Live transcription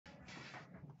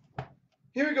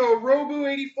Here we go,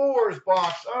 Robu84's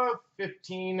box of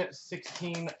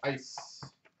 15-16 ice.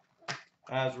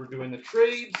 As we're doing the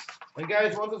trades. And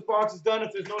guys, once this box is done,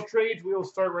 if there's no trades, we will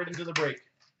start right into the break.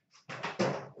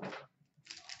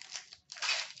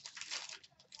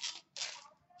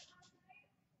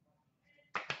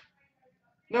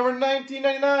 Number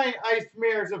 1999, Ice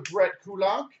Premieres of Brett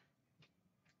Kulak.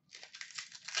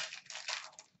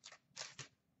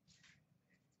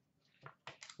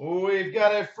 We've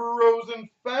got a Frozen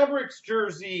Fabrics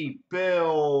jersey,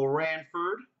 Bill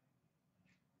Ranford.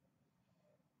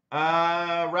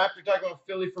 Raptor talking about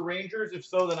Philly for Rangers. If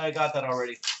so, then I got that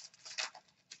already.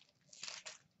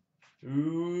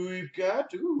 We've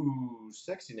got,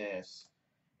 sexiness.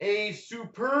 A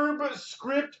superb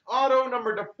script auto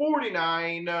number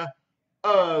 /49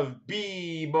 of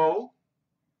Bebo.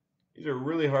 These are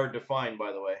really hard to find,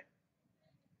 by the way.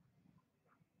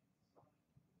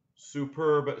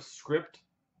 Superb script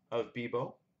of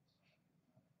Bebo.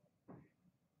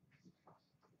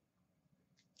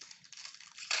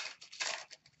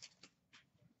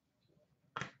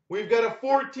 We've got a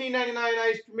 $14.99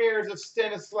 Ice Premieres of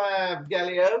Stanislav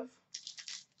Galiev.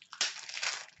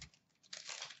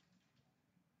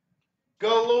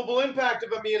 Global Impact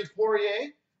of Emile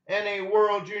Poirier. And a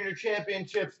World Junior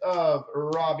Championships of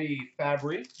Robbie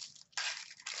Fabry.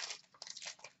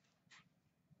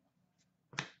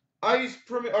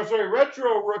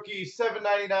 Retro Rookie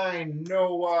 $7.99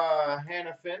 Noah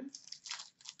Hannafin.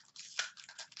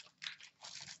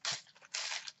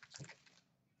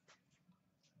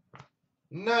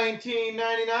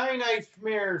 $19.99 Ice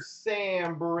Premiere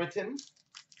Sam Britton.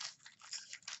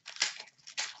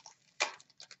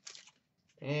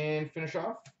 And finish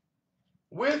off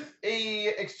with a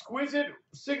exquisite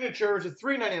signatures of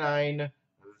 $3.99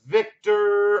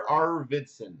 Victor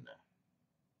Arvidsson.